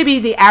mean, I think maybe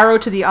the arrow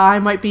to the eye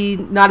might be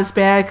not as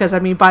bad, because, I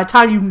mean, by the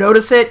time you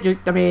notice it,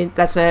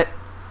 that's it.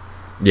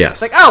 Yes.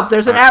 It's like, oh,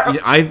 there's an arrow.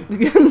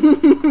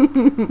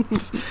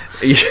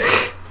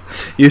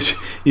 You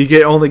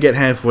only get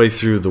halfway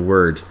through the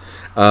word.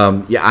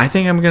 I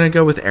think I'm going to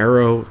go with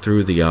arrow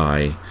through the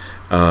eye.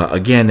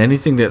 Again,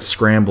 anything that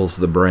scrambles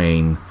the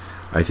brain,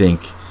 I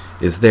think,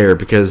 is there,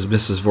 because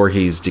Mrs.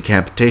 Voorhees'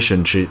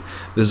 decapitation,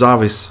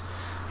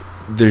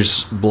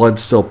 there's blood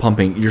still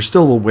pumping. You're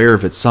still aware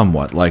of it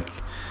somewhat, like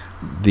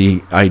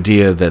the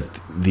idea that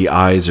the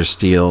eyes are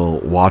still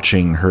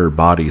watching her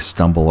body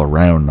stumble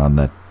around on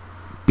that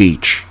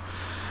beach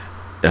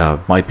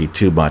might be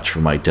too much for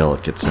my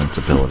delicate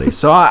sensibility.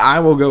 So I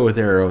will go with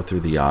arrow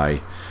through the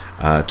eye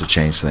to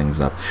change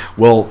things up.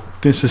 Well,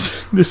 this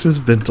has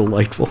been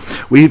delightful.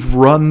 We've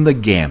run the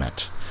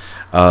gamut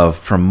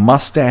from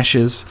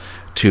mustaches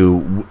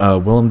to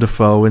Willem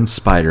Dafoe and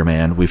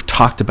Spider-Man. We've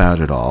talked about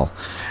it all.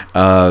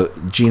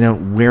 Gina,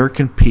 where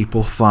can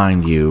people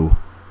find you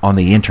on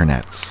the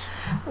internets?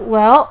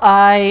 Well,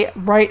 I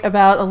write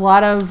about a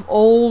lot of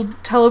old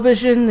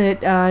television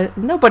that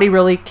nobody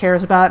really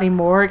cares about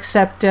anymore,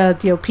 except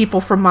people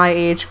from my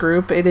age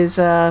group. It is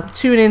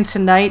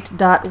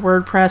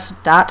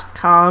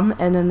tuneintonight.wordpress.com,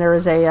 and then there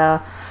is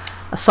a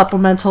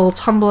supplemental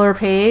Tumblr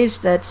page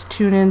that's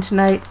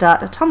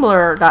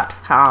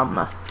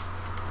tuneintonight.tumblr.com.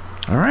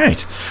 All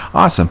right,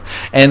 awesome.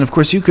 And of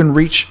course, you can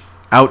reach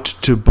out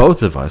to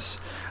both of us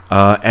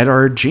at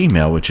our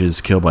Gmail, which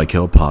is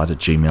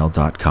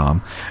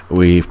killbykillpod@gmail.com.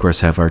 We, of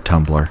course, have our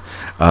Tumblr.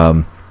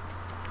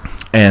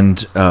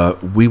 And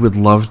we would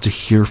love to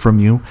hear from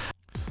you.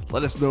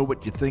 Let us know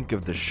what you think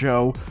of the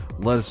show.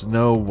 Let us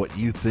know what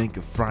you think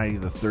of Friday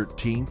the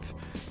 13th,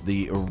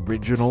 the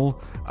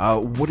original.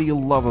 What do you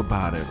love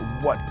about it?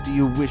 What do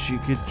you wish you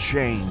could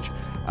change?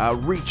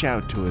 Reach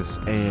out to us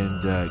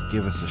and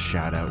give us a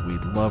shout out.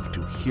 We'd love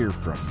to hear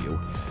from you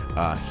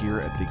here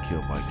at the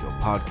Kill by Kill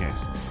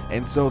podcast.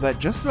 And so that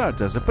just about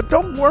does it. But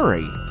don't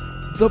worry,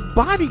 the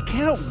body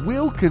count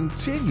will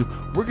continue.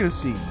 We're going to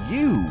see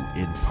you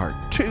in part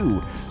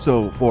 2.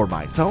 So for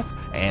myself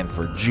and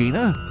for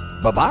Gina,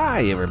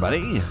 bye-bye,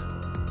 everybody.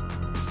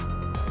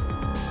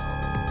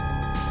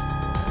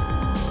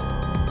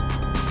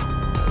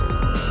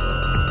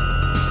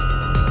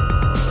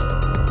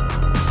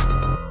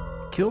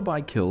 Kill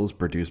by Kill is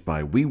produced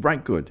by We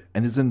Write Good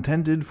and is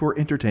intended for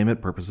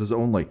entertainment purposes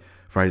only.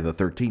 Friday the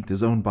 13th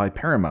is owned by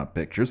Paramount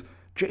Pictures.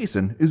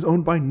 Jason is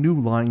owned by New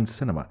Line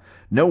Cinema.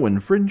 No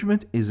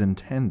infringement is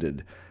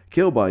intended.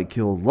 Kill by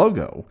Kill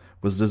logo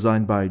was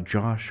designed by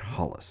Josh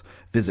Hollis.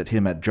 Visit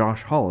him at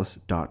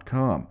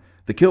joshhollis.com.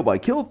 The Kill by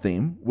Kill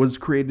theme was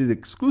created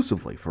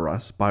exclusively for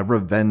us by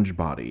Revenge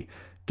Body.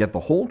 Get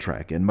the whole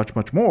track and much,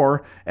 much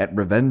more at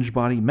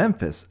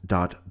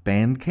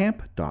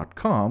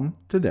revengebodymemphis.bandcamp.com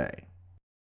today.